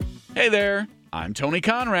Hey there, I'm Tony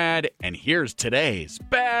Conrad, and here's today's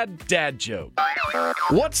bad dad joke.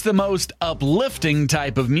 What's the most uplifting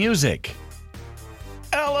type of music?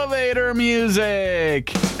 Elevator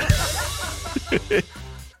music!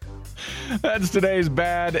 That's today's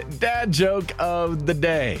bad dad joke of the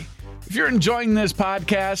day. If you're enjoying this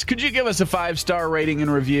podcast, could you give us a 5-star rating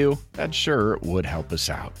and review? That sure would help us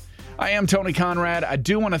out. I am Tony Conrad. I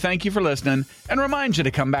do want to thank you for listening and remind you to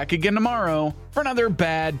come back again tomorrow for another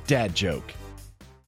bad dad joke.